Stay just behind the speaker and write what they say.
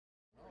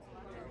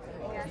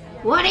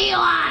What do you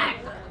want?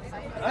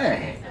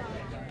 Hey,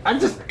 I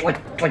just like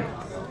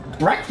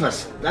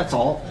breakfast. That's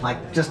all.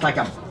 Just like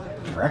a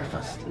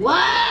breakfast.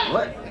 What?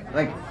 What?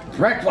 Like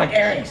breakfast, like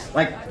eggs,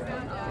 like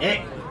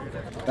egg.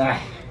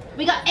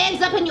 We got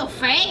eggs up in your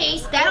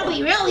face. That'll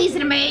be real easy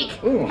to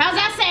make. Ooh. How's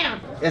that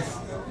sound? It's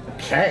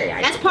okay.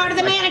 That's part of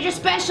the manager's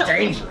special.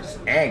 Dangerous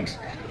eggs.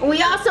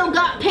 We also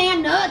got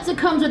pan nuts that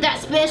comes with that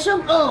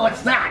special. Oh,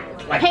 what's that?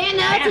 Like Pan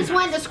nuts is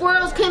when the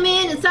squirrels come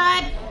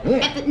inside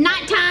at the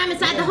nighttime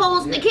inside the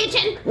holes in the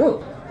kitchen.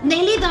 Ooh. And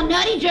they leave the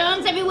nutty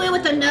germs everywhere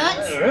with the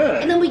nuts.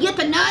 And then we get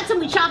the nuts and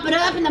we chop it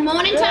up in the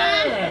morning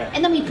time.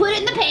 And then we put it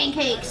in the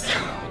pancakes.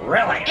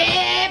 Really?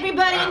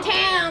 Everybody in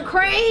town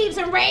craves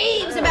and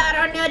raves about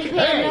our nutty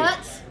pan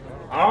nuts.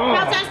 Oh.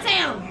 How's that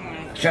sound?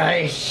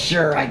 Okay,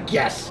 sure, I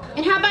guess.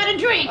 And how about a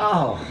drink?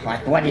 Oh,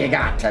 like what do you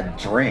got to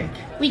drink?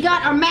 We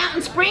got our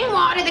mountain spring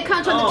water that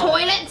comes from the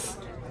toilets.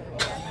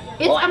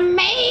 It's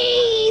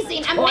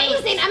amazing,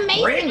 amazing,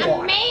 amazing,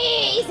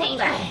 amazing. What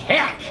the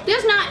heck?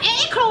 There's not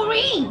any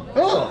chlorine.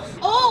 Oh.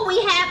 Oh,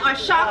 we have our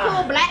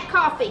charcoal black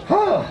coffee.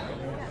 Oh.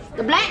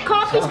 The black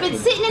coffee's been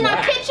sitting in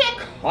our kitchen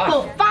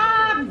for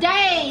 5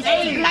 days.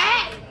 It's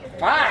black,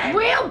 5.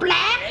 real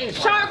black,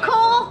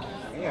 charcoal,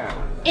 Yeah.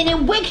 and it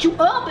wakes you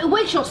up. It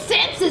wakes your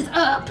senses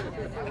up.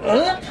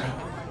 Up?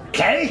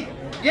 Okay.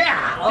 Yeah.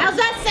 How's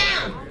that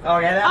sound? Oh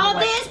yeah. All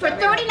this for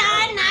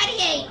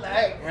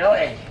 $39.98.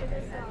 Really?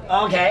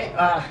 Okay.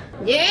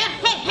 Yeah.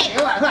 Hey.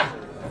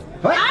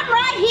 What? I'm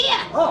right here.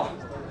 Oh,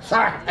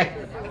 sorry.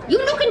 You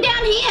looking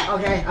down here?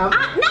 Okay. Not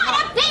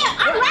up there.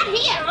 I'm right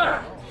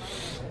here.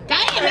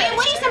 Damn, man.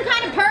 What are you, some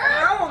kind of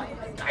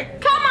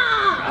perv? Come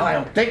on. I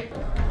don't think.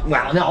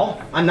 Well,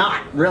 no, I'm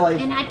not really.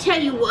 And I tell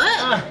you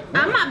what,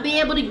 I might be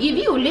able to give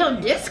you a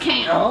little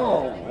discount.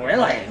 Oh,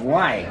 really?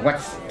 Why?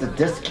 What's the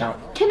discount?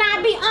 Can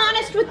I be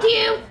honest with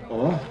you?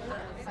 Oh,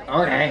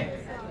 okay.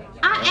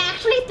 I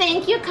actually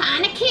think you're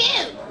kind of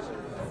cute.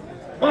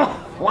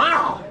 Oh,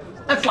 wow.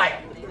 That's like,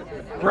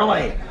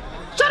 really.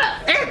 Shut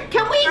up.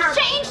 Can we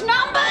exchange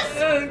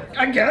numbers?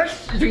 I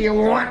guess. Do you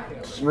want?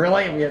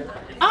 Really?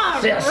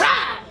 All Sis.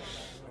 right.